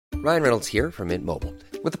Ryan Reynolds here from Mint Mobile.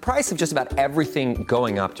 With the price of just about everything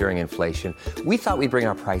going up during inflation, we thought we'd bring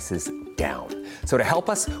our prices down. So to help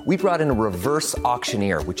us, we brought in a reverse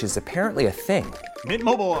auctioneer, which is apparently a thing. Mint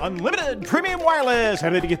Mobile Unlimited Premium Wireless.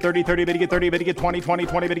 How to get 30, 30, bit to get 30, bit to get 20, 20,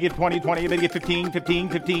 20, bit to get 20, 20, bit to get 15, 15,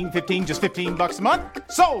 15, 15, just $15 a month?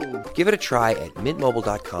 Sold! Give it a try at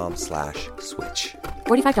mintmobile.com/switch.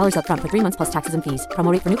 $45 up front for 3 months plus taxes and fees.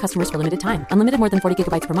 Promo rate for new customers for limited time. Unlimited more than 40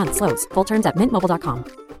 gigabytes per month. Slows full terms at mintmobile.com.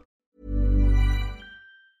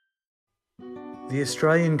 The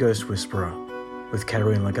Australian Ghost Whisperer with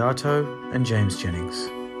Katerina Legato and James Jennings.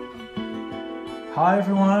 Hi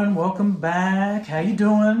everyone, welcome back. How you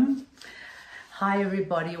doing? Hi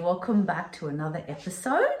everybody, welcome back to another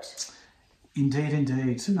episode. Indeed.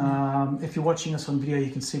 If you're watching us on video,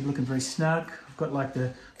 you can see we're looking very snug. We've got like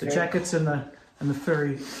the jackets and the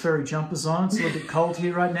furry jumpers on. It's a little bit cold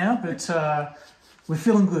here right now, but we're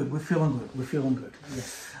feeling good.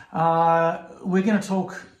 Yes. We're going to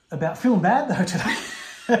talk about feeling bad though today.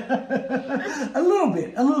 a little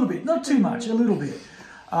bit, not too much, a little bit.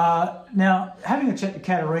 Now, having a chat to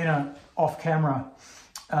Katerina off camera,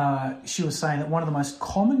 she was saying that one of the most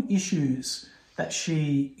common issues that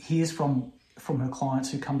she hears from her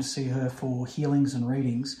clients who come to see her for healings and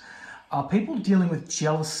readings are people dealing with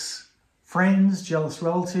jealous friends, jealous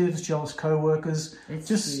relatives, jealous co-workers,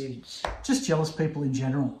 just jealous people in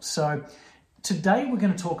general. So today we're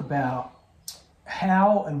going to talk about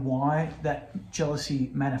how and why that jealousy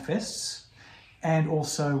manifests, and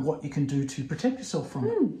also what you can do to protect yourself from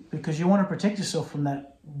it, because you want to protect yourself from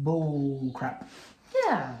that bull crap.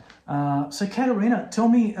 Yeah. So Katerina, tell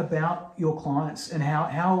me about your clients and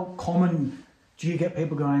how common do you get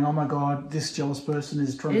people going, oh my God, this jealous person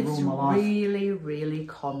is trying to rule my life? It's really, really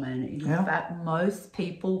common. In fact, most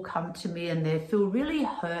people come to me and they feel really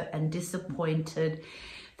hurt and disappointed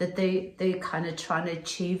that they're kind of trying to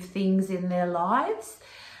achieve things in their lives,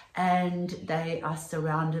 and they are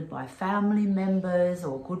surrounded by family members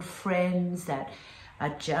or good friends that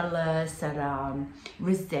are jealous, that are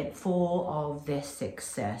resentful of their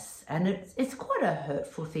success. And it's quite a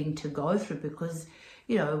hurtful thing to go through, because,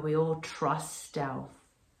 you know, we all trust our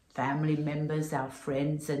family members, our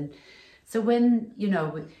friends. And so when, you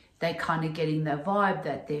know, they kind of getting the vibe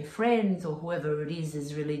that their friends or whoever it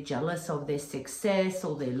is really jealous of their success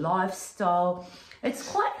or their lifestyle, it's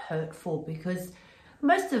quite hurtful, because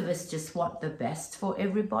most of us just want the best for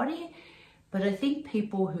everybody. But I think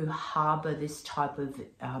people who harbor this type of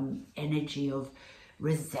energy of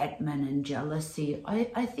resentment and jealousy,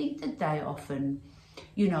 I think that they often,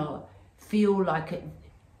 you know, feel like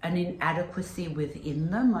an inadequacy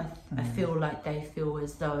within them. I feel like they feel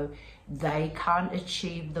as though they can't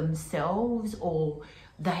achieve themselves, or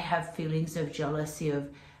they have feelings of jealousy of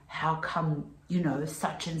how come, you know,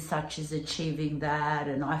 such and such is achieving that,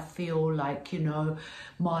 and I feel like, you know,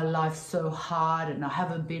 my life's so hard and I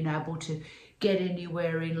haven't been able to get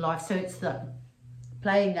anywhere in life. So it's the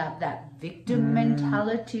playing out that victim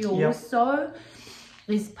mentality also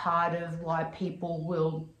is part of why people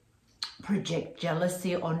will project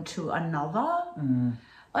jealousy onto another.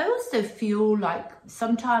 I also feel like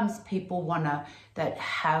sometimes people that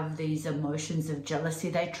have these emotions of jealousy,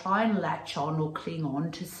 they try and latch on or cling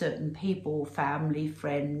on to certain people, family,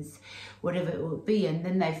 friends, whatever it would be, and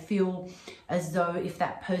then they feel as though if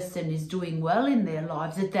that person is doing well in their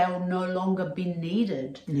lives, that they'll no longer be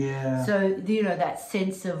needed. Yeah. So, you know, that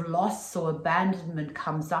sense of loss or abandonment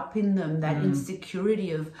comes up in them, that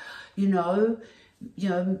insecurity of, you know,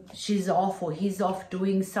 she's off or he's off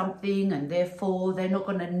doing something, and therefore they're not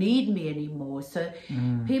going to need me anymore. So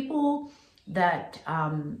people that,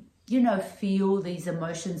 you know, feel these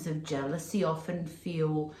emotions of jealousy often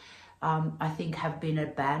feel, I think, have been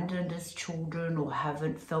abandoned as children or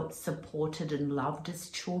haven't felt supported and loved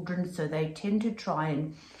as children. So they tend to try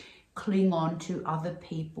and cling on to other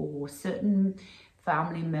people or certain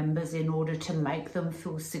family members in order to make them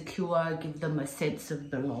feel secure, give them a sense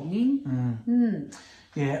of belonging.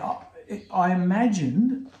 Yeah, I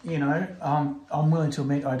imagine, you know, I'm willing to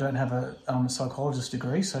admit I don't have a psychologist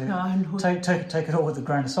degree, so take it all with a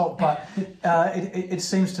grain of salt, but it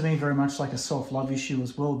seems to me very much like a self-love issue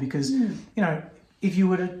as well, because, you know, if you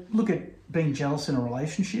were to look at being jealous in a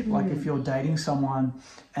relationship, like if you're dating someone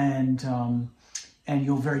and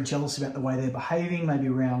you're very jealous about the way they're behaving, maybe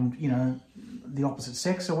around, you know, the opposite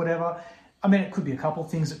sex or whatever. I mean, it could be a couple of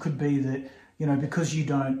things. It could be that, you know, because you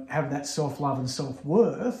don't have that self-love and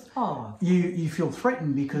self-worth, you feel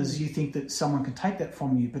threatened because you think that someone can take that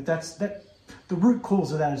from you. But the root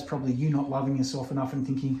cause of that is probably you not loving yourself enough and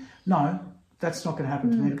thinking, no, that's not going to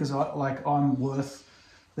happen to me because I'm worth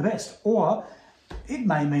the best. Or it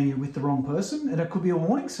may mean you're with the wrong person, and it could be a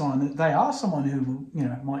warning sign that they are someone who,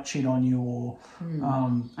 might cheat on you or. And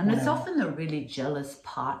whatever. it's often the really jealous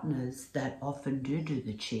partners that often do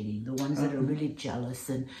the cheating, the ones that are really jealous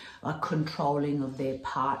and are controlling of their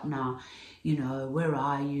partner. Where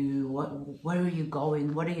are you? Where are you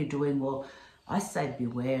going? What are you doing? Well, I say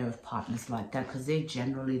beware of partners like that, because they're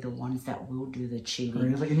generally the ones that will do the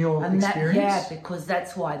cheating. Really? In your experience? Because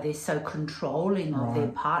that's why they're so controlling of their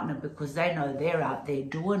partner, because they know they're out there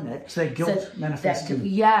doing it. So their guilt manifesting.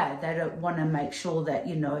 They don't want to make sure that,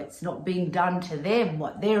 it's not being done to them,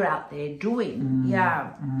 what they're out there doing.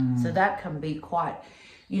 So that can be quite,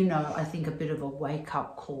 I think a bit of a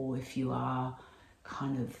wake-up call if you are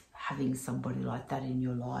kind of having somebody like that in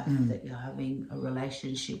your life that you're having a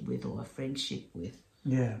relationship with or a friendship with.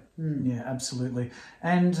 Yeah, absolutely.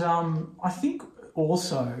 And I think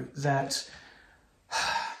also that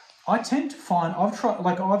I tend to find,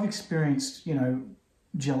 I've experienced,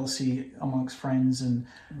 jealousy amongst friends and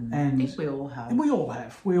I think we all have.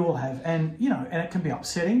 We all have. And, and it can be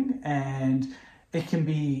upsetting, and it can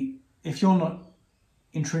be, if you're not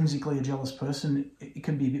intrinsically a jealous person, it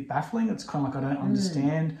can be a bit baffling. It's kind of like, I don't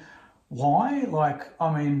understand why.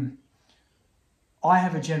 I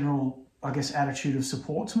have a general, I guess, attitude of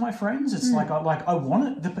support to my friends. It's I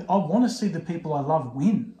want to see the people I love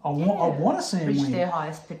win. I want to see them reach win, their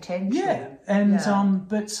highest potential. Yeah, and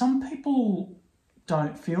but some people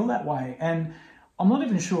don't feel that way, and I'm not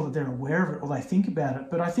even sure that they're aware of it or they think about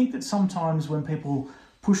it. But I think that sometimes when people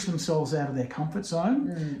push themselves out of their comfort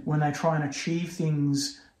zone, when they try and achieve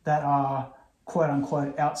things that are quote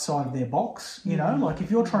unquote outside of their box, like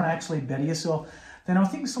if you're trying to actually better yourself, then I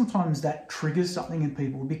think sometimes that triggers something in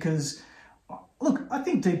people, because look, I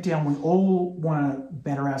think deep down we all want to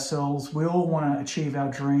better ourselves. We all want to achieve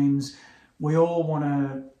our dreams. We all want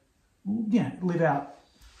to, live out,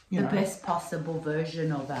 the best possible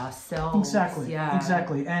version of ourselves. Exactly.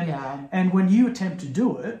 And when you attempt to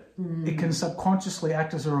do it, it can subconsciously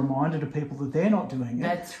act as a reminder to people that they're not doing it.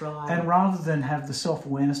 That's right. And rather than have the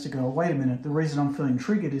self-awareness to go, wait a minute, the reason I'm feeling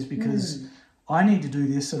triggered is because I need to do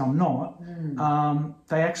this and I'm not,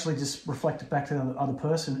 they actually just reflect it back to the other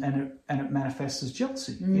person, and it manifests as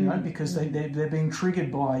jealousy, because they're being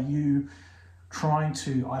triggered by you trying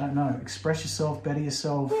to, I don't know, express yourself, better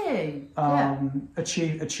yourself,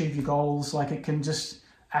 achieve your goals. Like, it can just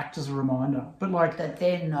act as a reminder, but like that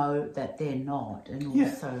they know that they're not, and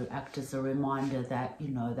also act as a reminder that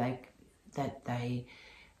they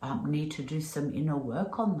need to do some inner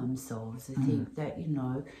work on themselves. I think that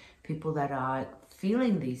people that are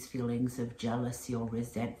feeling these feelings of jealousy or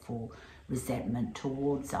resentment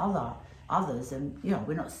towards others, and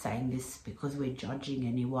we're not saying this because we're judging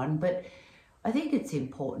anyone, but I think it's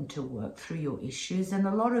important to work through your issues, and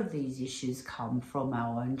a lot of these issues come from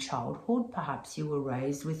our own childhood. Perhaps you were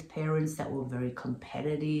raised with parents that were very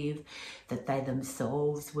competitive, that they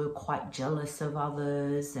themselves were quite jealous of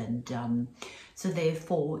others, and so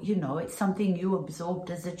therefore, it's something you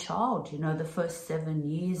absorbed as a child. The first 7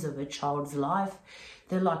 years of a child's life,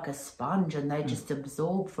 they're like a sponge, and they just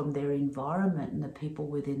absorb from their environment and the people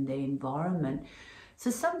within their environment. So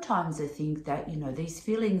sometimes I think that, these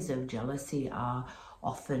feelings of jealousy are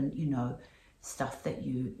often, stuff that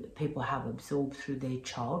people have absorbed through their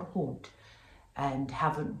childhood and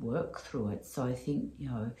haven't worked through it. So I think,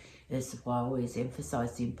 that's why I always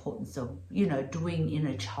emphasize the importance of, doing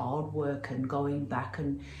inner child work and going back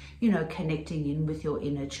and, connecting in with your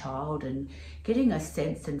inner child and getting a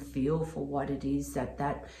sense and feel for what it is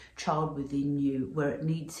that child within you, where it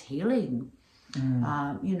needs healing.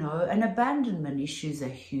 And abandonment issues are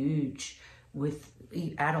huge with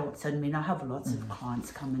adults. I mean, I have lots of clients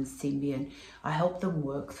come and see me, and I help them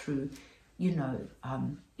work through, inner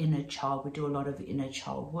child. We do a lot of inner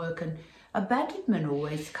child work, and abandonment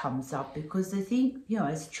always comes up because I think,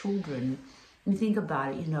 as children, you think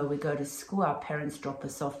about it, we go to school, our parents drop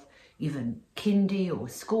us off, even kindy or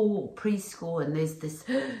school or preschool, and there's this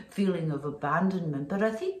feeling of abandonment. But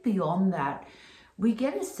I think beyond that, we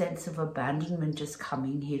get a sense of abandonment just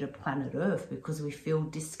coming here to planet Earth because we feel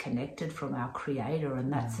disconnected from our Creator,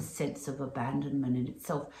 and that's a sense of abandonment in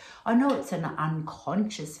itself. I know it's an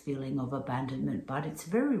unconscious feeling of abandonment, but it's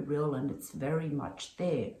very real and it's very much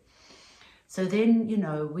there. So then,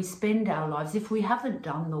 we spend our lives, if we haven't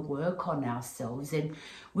done the work on ourselves, then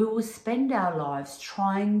we will spend our lives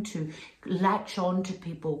trying to latch on to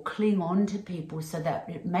people, cling on to people so that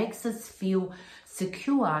it makes us feel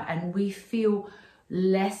secure and we feel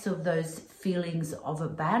less of those feelings of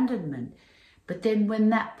abandonment. But then when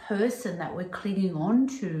that person that we're clinging on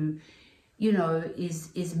to,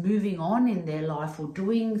 is moving on in their life or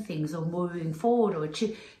doing things or moving forward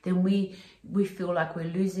then we feel like we're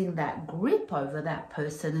losing that grip over that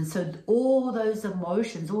person. And so all those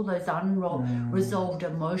emotions, all those unresolved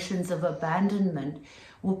emotions of abandonment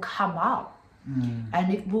will come up.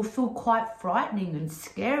 And it will feel quite frightening and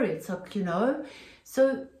scary. It's like,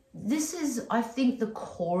 so this is, I think, the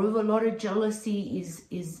core of a lot of jealousy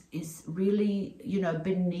is really,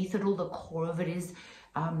 beneath it all, the core of it is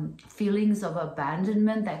feelings of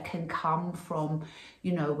abandonment that can come from,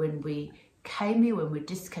 when we came here, when we're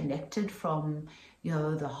disconnected from,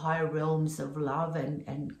 the higher realms of love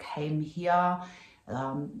and came here.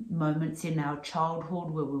 Moments in our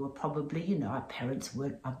childhood where we were probably, our parents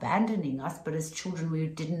weren't abandoning us, but as children we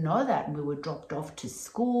didn't know that, and we were dropped off to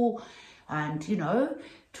school and,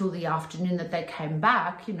 till the afternoon that they came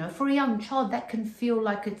back. For a young child that can feel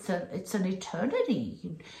like it's an eternity,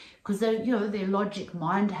 because their logic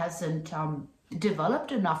mind hasn't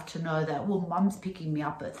developed enough to know that, well, mum's picking me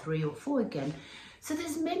up at 3 or 4 again. So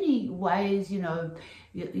there's many ways,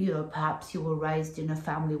 perhaps you were raised in a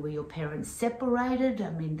family where your parents separated.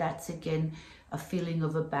 I mean, that's again a feeling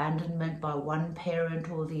of abandonment by one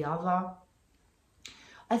parent or the other.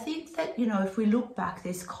 I think that, if we look back,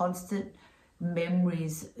 there's constant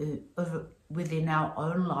memories of within our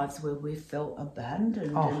own lives where we felt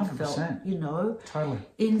abandoned and felt, totally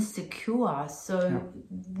insecure. So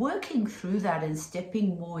working through that and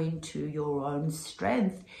stepping more into your own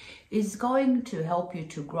strength is going to help you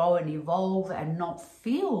to grow and evolve and not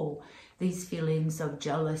feel these feelings of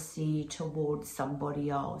jealousy towards somebody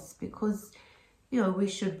else, because we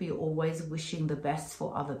should be always wishing the best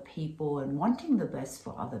for other people and wanting the best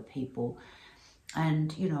for other people.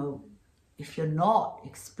 And if you're not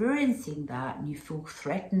experiencing that and you feel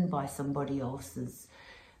threatened by somebody else's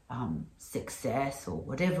success or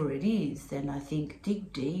whatever it is, then I think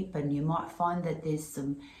dig deep, and you might find that there's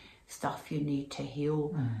some stuff you need to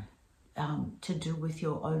heal to do with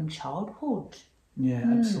your own childhood. Yeah,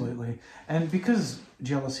 absolutely. And because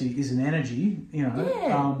jealousy is an energy,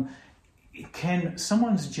 can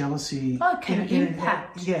someone's jealousy... can it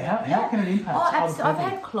impact? How can it impact other people? I've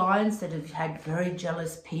had clients that have had very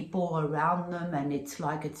jealous people around them, and it's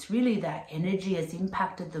really that energy has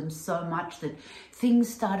impacted them so much that things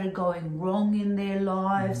started going wrong in their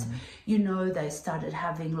lives. They started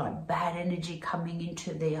having bad energy coming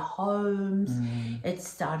into their homes. It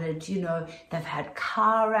started, they've had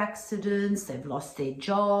car accidents, they've lost their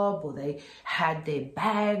job, or they had their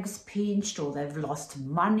bags pinched, or they've lost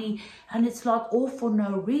money. And it's all for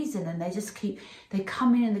no reason. And they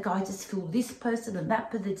come in and they go, I just feel this person and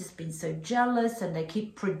that person, they've just been so jealous, and they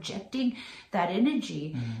keep projecting that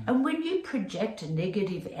energy. And when you project a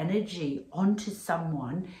negative energy onto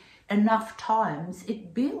someone enough times,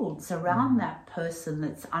 it builds around that person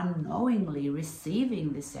that's unknowingly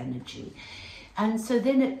receiving this energy. And so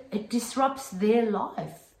then it disrupts their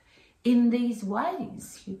life in these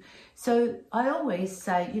ways. So I always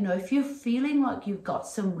say, if you're feeling like you've got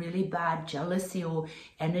some really bad jealousy or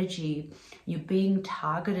energy, you're being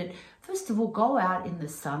targeted, first of all, go out in the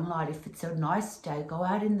sunlight. If it's a nice day, go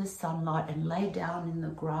out in the sunlight and lay down in the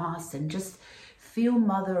grass and just feel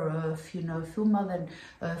Mother Earth, feel Mother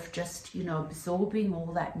Earth just, absorbing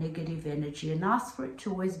all that negative energy, and ask for it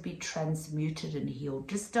to always be transmuted and healed.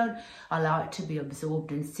 Just don't allow it to be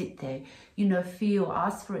absorbed and sit there.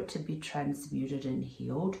 Ask for it to be transmuted and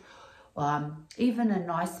healed. Even a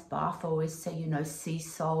nice bath, I always say, sea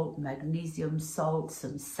salt, magnesium salt,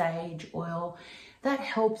 some sage oil. That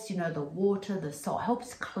helps, the water, the salt,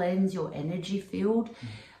 helps cleanse your energy field.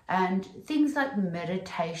 And things like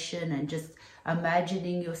meditation and just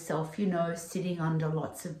imagining yourself, sitting under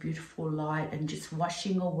lots of beautiful light and just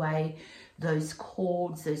washing away those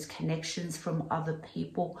cords, those connections from other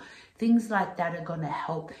people. Things like that are going to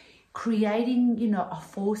help creating, a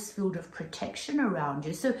force field of protection around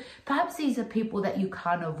you. So perhaps these are people that you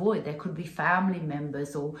can't avoid. They could be family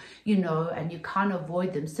members or, and you can't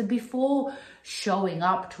avoid them. So before showing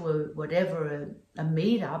up to a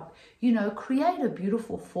meetup, create a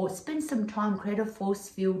beautiful force, spend some time, create a force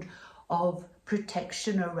field of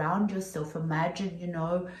protection around yourself.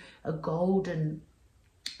 Imagine, a golden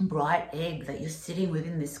bright egg that you're sitting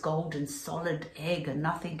within, this golden solid egg, and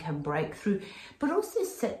nothing can break through. But also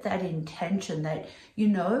set that intention that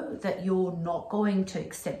that you're not going to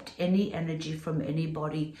accept any energy from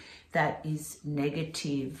anybody that is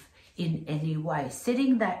negative in any way.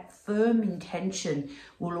 Setting that firm intention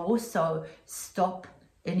will also stop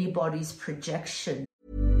anybody's projection.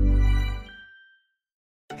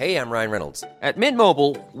 Hey, I'm Ryan Reynolds. At Mint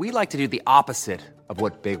Mobile, we like to do the opposite of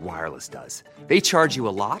what Big Wireless does. They charge you a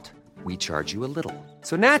lot, we charge you a little.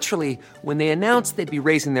 So naturally, when they announced they'd be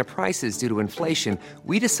raising their prices due to inflation,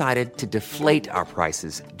 we decided to deflate our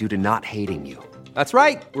prices due to not hating you. That's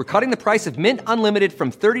right. We're cutting the price of Mint Unlimited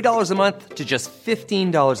from $30 a month to just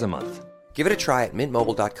 $15 a month. Give it a try at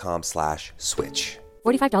mintmobile.com/switch.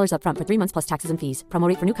 $45 up front for 3 months plus taxes and fees. Promo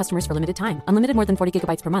rate for new customers for limited time. Unlimited more than 40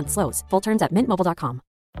 gigabytes per month. Slows full terms at mintmobile.com.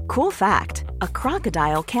 Cool fact, a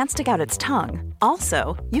crocodile can't stick out its tongue.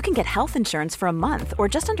 Also, you can get health insurance for a month or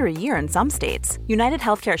just under a year in some states. United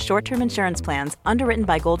Healthcare short-term insurance plans, underwritten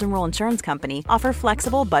by Golden Rule Insurance Company, offer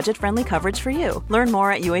flexible, budget-friendly coverage for you. Learn more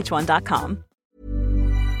at uh1.com.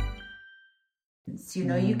 You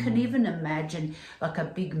know, you can even imagine like a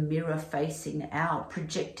big mirror facing out,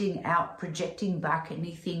 projecting back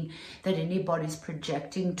anything that anybody's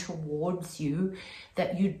projecting towards you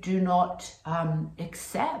that you do not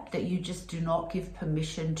accept, that you just do not give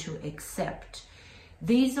permission to accept.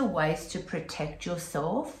 These are ways to protect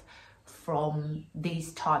yourself from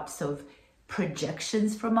these types of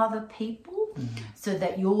projections from other people, so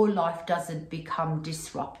that your life doesn't become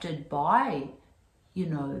disrupted by, you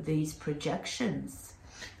know, these projections.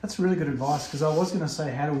 That's really good advice, because I was going to say,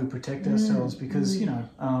 how do we protect ourselves? Because, you know,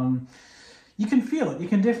 you can feel it. You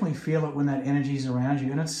can definitely feel it when that energy is around you,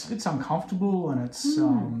 and it's uncomfortable, and it's,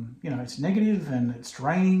 you know, it's negative and it's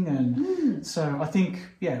draining. And so I think,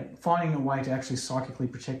 finding a way to actually psychically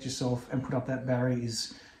protect yourself and put up that barrier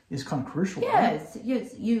is kind of crucial. Yes,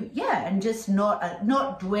 and just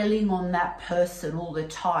not dwelling on that person all the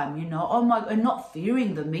time, you know. And not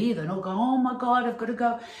fearing them either. Not going, oh my God, I've got to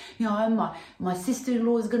go. You know, my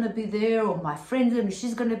sister-in-law is going to be there, or my friend, and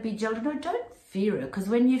she's going to be jealous. No, don't fear it, because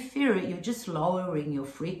when you fear it, you're just lowering your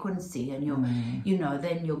frequency, and you're, you know,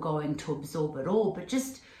 then you're going to absorb it all. But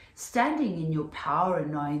just standing in your power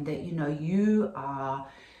and knowing that, you know, you are,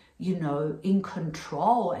 you know, in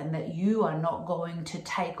control, and that you are not going to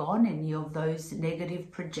take on any of those negative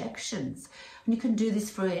projections. And you can do this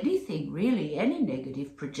for anything, really, any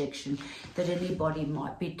negative projection that anybody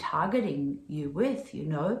might be targeting you with, you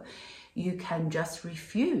know. You can just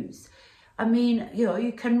refuse. I mean, you know,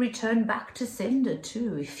 you can return back to sender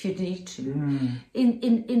too, if you need to,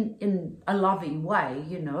 in a loving way,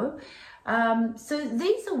 you know. So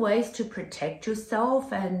these are ways to protect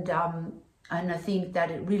yourself, and I think that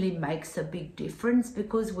it really makes a big difference,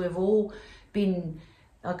 because we've all been,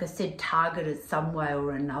 like I said, targeted some way or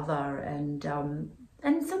another. And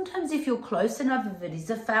sometimes if you're close enough, if it is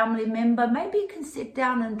a family member, maybe you can sit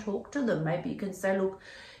down and talk to them. Maybe you can say, look,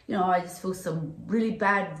 you know, I just feel some really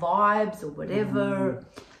bad vibes or whatever.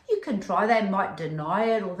 You can try. They might deny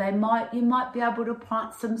it, or you might be able to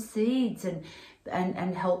plant some seeds and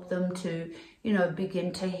help them to, you know,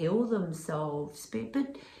 begin to heal themselves.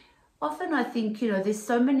 But often I think, you know, there's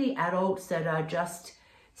so many adults that are just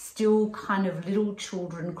still kind of little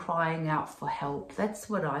children crying out for help. That's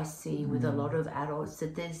what I see with a lot of adults,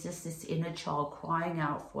 that there's just this inner child crying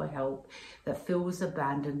out for help, that feels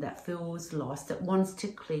abandoned, that feels lost, that wants to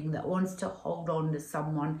cling, that wants to hold on to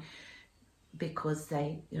someone because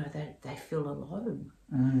they, you know, they feel alone.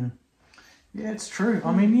 Yeah, it's true.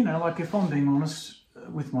 I mean, you know, like, if I'm being honest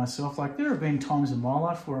with myself, like, there have been times in my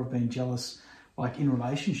life where I've been jealous, like, in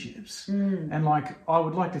relationships, and like, I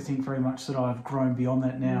would like to think very much that I've grown beyond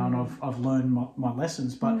that now, and I've learned my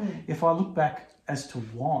lessons. But if I look back as to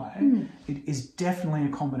why, it is definitely a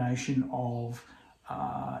combination of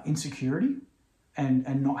insecurity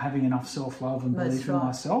and not having enough self-love and belief in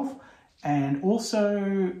myself, and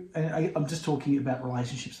also, I'm just talking about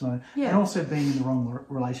relationships now, and also being in the wrong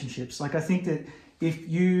relationships. Like, I think that if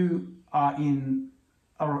you are in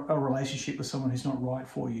a relationship with someone who's not right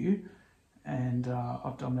for you, and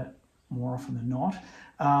I've done that more often than not,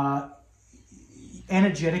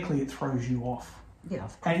 energetically it throws you off. Yeah,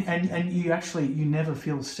 of course. And you never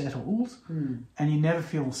feel settled, and you never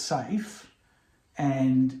feel safe,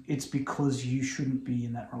 and it's because you shouldn't be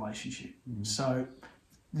in that relationship. So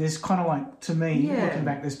there's kind of like, to me, looking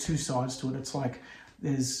back, there's two sides to it. It's like,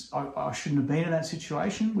 I shouldn't have been in that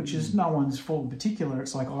situation, which is no one's fault in particular.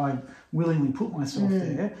 It's like, I willingly put myself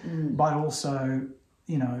there, but also,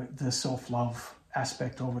 you know, the self-love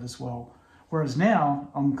aspect of it as well. Whereas now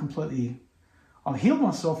I've healed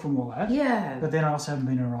myself from all that. Yeah. But then I also haven't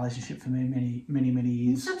been in a relationship for many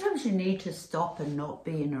years. Sometimes you need to stop and not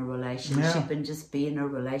be in a relationship and just be in a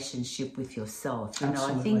relationship with yourself. You know,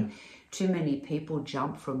 I think too many people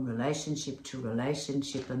jump from relationship to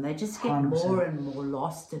relationship, and they just get 100%. More and more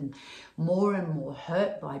lost and more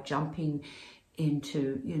hurt by jumping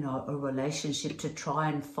into, you know, a relationship to try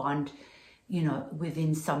and find, you know,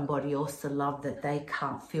 within somebody else the love that they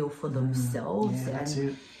can't feel for themselves. Yeah, that's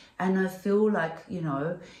it. And I feel like, you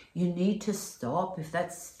know, you need to stop. If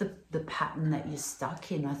that's the pattern that you're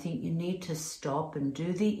stuck in, I think you need to stop and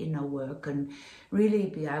do the inner work and really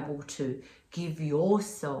be able to give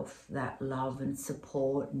yourself that love and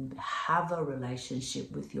support and have a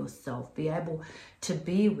relationship with yourself. Be able to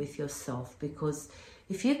be with yourself, because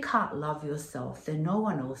if you can't love yourself, then no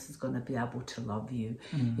one else is going to be able to love you.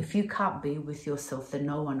 If you can't be with yourself, then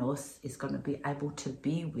no one else is going to be able to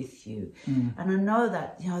be with you. And I know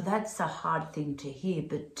that, you know, that's a hard thing to hear,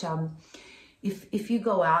 but if you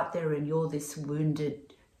go out there and you're this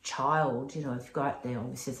wounded child, you know, if you go out there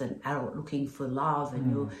obviously as an adult looking for love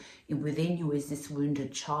and within you is this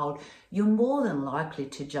wounded child, you're more than likely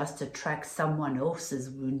to just attract someone else's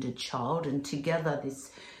wounded child, and together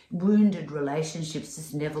this wounded relationships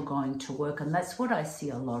is never going to work. And that's what I see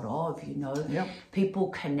a lot of, you know. People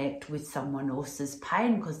connect with someone else's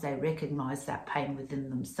pain because they recognize that pain within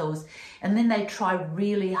themselves, and then they try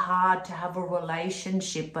really hard to have a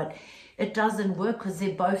relationship, but it doesn't work because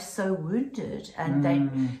they're both so wounded, and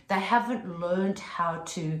they haven't learned how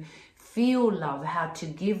to feel love, how to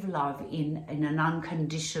give love in an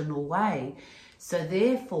unconditional way. So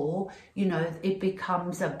therefore, you know, it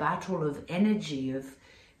becomes a battle of energy of,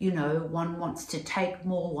 you know, one wants to take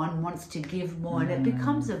more, one wants to give more, and it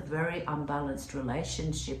becomes a very unbalanced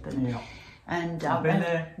relationship. And I've been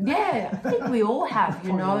there. Yeah, I think we all have,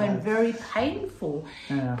 you know, and very painful.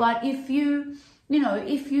 But if you know,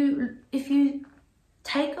 if you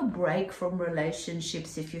take a break from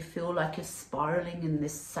relationships, if you feel like you're spiraling in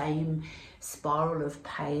this same spiral of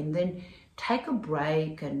pain, then take a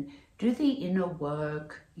break and do the inner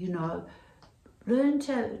work, you know. Learn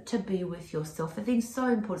to be with yourself. I think it's so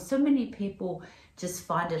important. So many people just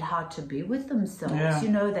find it hard to be with themselves. You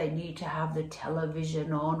know, they need to have the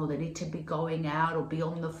television on, or they need to be going out or be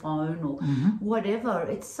on the phone or whatever.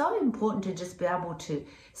 It's so important to just be able to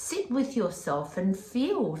sit with yourself and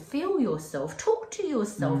feel yourself, talk to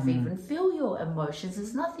yourself, even feel your emotions.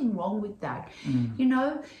 There's nothing wrong with that. You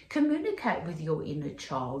know, communicate with your inner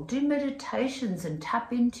child, do meditations and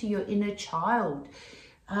tap into your inner child.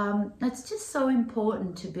 It's just so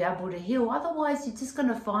important to be able to heal. Otherwise, you're just going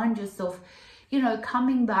to find yourself, you know,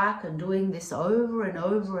 coming back and doing this over and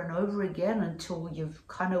over and over again until you've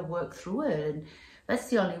kind of worked through it. And that's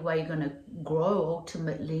the only way you're going to grow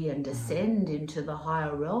ultimately and ascend into the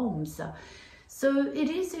higher realms. So it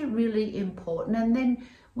is really important. And then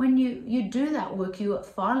when you do that work, you are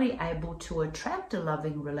finally able to attract a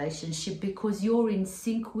loving relationship because you're in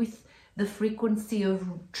sync with the frequency of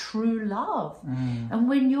true love. And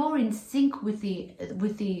when you're in sync with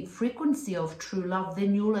the frequency of true love,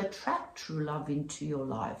 then you'll attract true love into your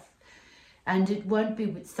life. And it won't be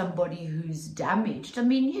with somebody who's damaged. I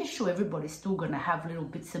mean, yeah, sure, everybody's still going to have little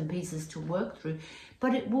bits and pieces to work through,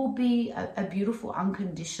 but it will be a beautiful,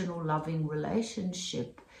 unconditional, loving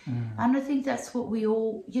relationship. And I think that's what we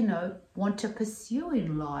all, you know, want to pursue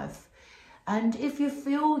in life. And if you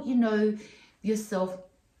feel, you know, yourself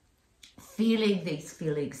feeling these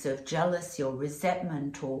feelings of jealousy or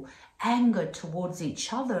resentment or anger towards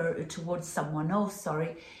each other, or towards someone else,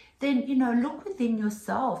 then, you know, look within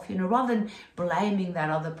yourself, you know, rather than blaming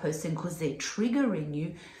that other person because they're triggering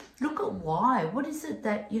you. Look at why. What is it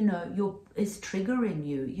that, you know, is triggering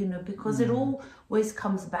you, you know, because it always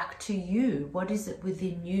comes back to you. What is it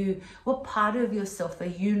within you? What part of yourself are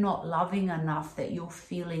you not loving enough that you're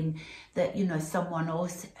feeling that, you know, someone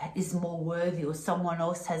else is more worthy, or someone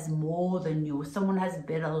else has more than you, or someone has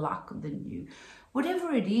better luck than you?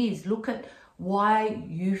 Whatever it is, look at why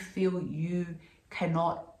you feel you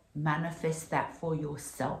cannot manifest that for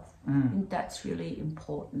yourself. I think that's really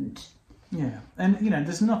important. Yeah, and you know,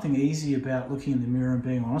 there's nothing easy about looking in the mirror and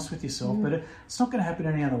being honest with yourself, but it's not going to happen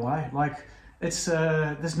any other way. Like, it's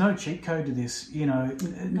there's no cheat code to this. You know,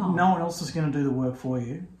 no one else is going to do the work for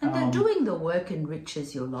you. And doing the work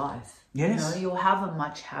enriches your life. Yes, you know, you'll have a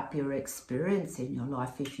much happier experience in your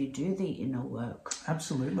life if you do the inner work.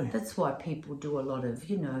 Absolutely. That's why people do a lot of,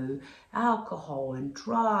 you know, alcohol and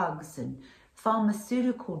drugs and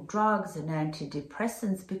pharmaceutical drugs and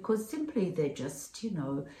antidepressants, because simply they're just, you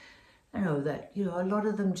know that, you know, a lot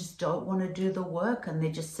of them just don't want to do the work, and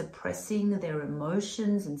they're just suppressing their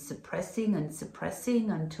emotions and suppressing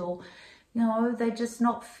until, you know, they're just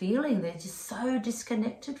not feeling, they're just so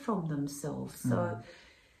disconnected from themselves. So,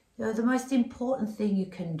 you know, the most important thing you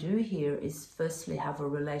can do here is firstly have a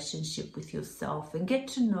relationship with yourself and get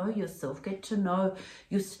to know yourself, get to know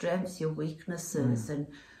your strengths, your weaknesses, and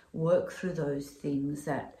work through those things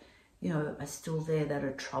that, you know, are still there, that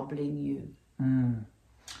are troubling you.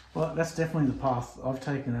 Well, that's definitely the path I've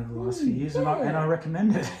taken over the last few years, and I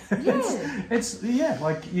recommend it. It's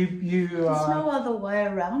like you. There's no other way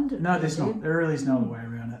around it. No, there's not. There really is no other way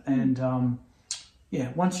around it. And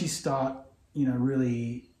once you start,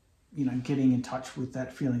 really, getting in touch with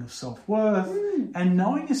that feeling of self-worth and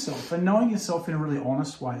knowing yourself in a really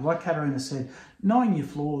honest way, like Katerina said, knowing your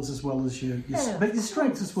flaws as well as your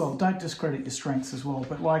strengths as well. Don't discredit your strengths as well,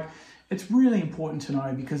 but it's really important to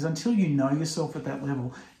know, because until you know yourself at that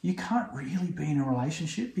level, you can't really be in a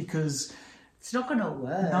relationship, because it's not going to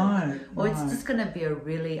work. No. It's just going to be a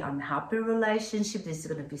really unhappy relationship. There's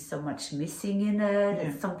going to be so much missing in it.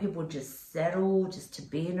 And some people just settle just to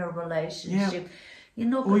be in a relationship. You're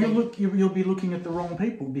not going you'll be looking at the wrong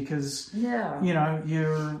people, because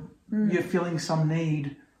you're feeling some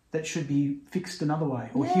need that should be fixed another way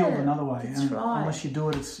or healed another way. That's right. Unless you do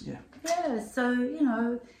it, it's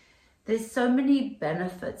so there's so many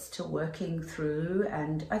benefits to working through,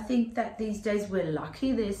 and I think that these days we're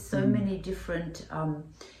lucky. There's so many different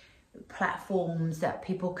platforms that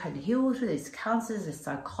people can heal through. There's counselors, there's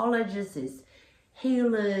psychologists, there's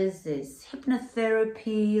healers, there's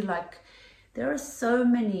hypnotherapy. There are so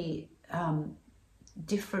many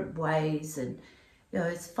different ways, and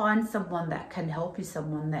find someone that can help you,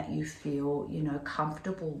 someone that you feel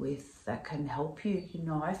comfortable with, that can help you.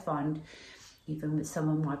 I find, even with some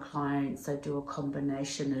of my clients, I do a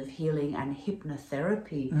combination of healing and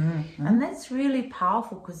hypnotherapy. And that's really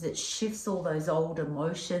powerful, because it shifts all those old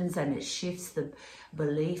emotions, and it shifts the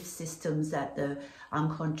belief systems that the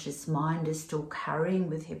unconscious mind is still carrying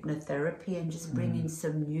with hypnotherapy, and just bringing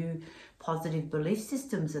some new positive belief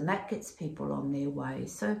systems, and that gets people on their way.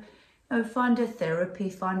 So find a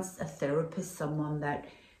therapist, someone that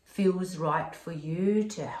feels right for you,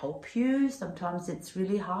 to help you. Sometimes it's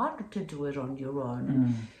really hard to do it on your own,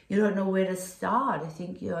 and you don't know where to start. I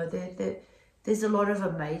think there's a lot of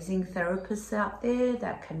amazing therapists out there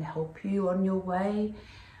that can help you on your way,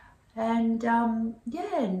 and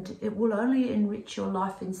and it will only enrich your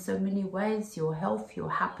life in so many ways: your health,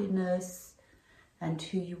 your happiness, and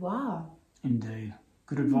who you are. Indeed.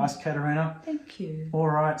 Good advice, Katerina. Thank you. All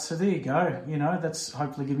right, so there you go. That's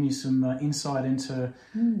hopefully giving you some insight into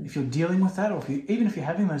if you're dealing with that, or even if you're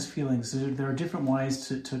having those feelings, there are different ways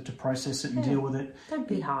to process it and deal with it. Don't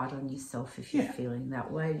be hard on yourself if you're feeling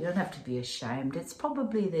that way. You don't have to be ashamed. It's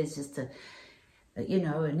probably there's just an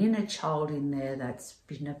inner child in there that's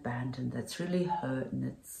been abandoned, that's really hurt, and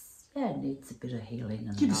it needs a bit of healing.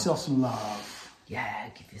 And give yourself some love. Yeah,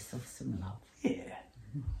 give yourself some love. Yeah.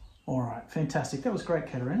 All right, fantastic. That was great,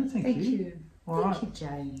 Katerina. Thank you. Thank you,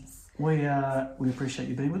 James. We appreciate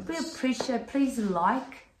you being with us. We appreciate. Please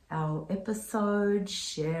like our episode,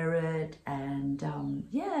 share it, and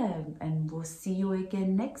and we'll see you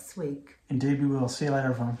again next week. Indeed, we will. See you later,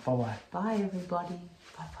 everyone. Bye-bye. Bye, everybody.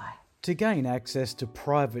 Bye-bye. To gain access to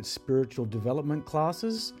private spiritual development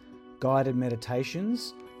classes, guided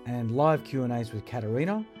meditations, and live Q&As with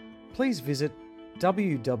Katerina, please visit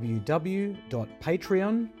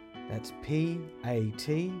www.patreon.com. That's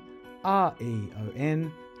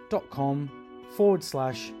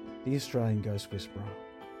patreon.com/The Australian Ghost Whisperer.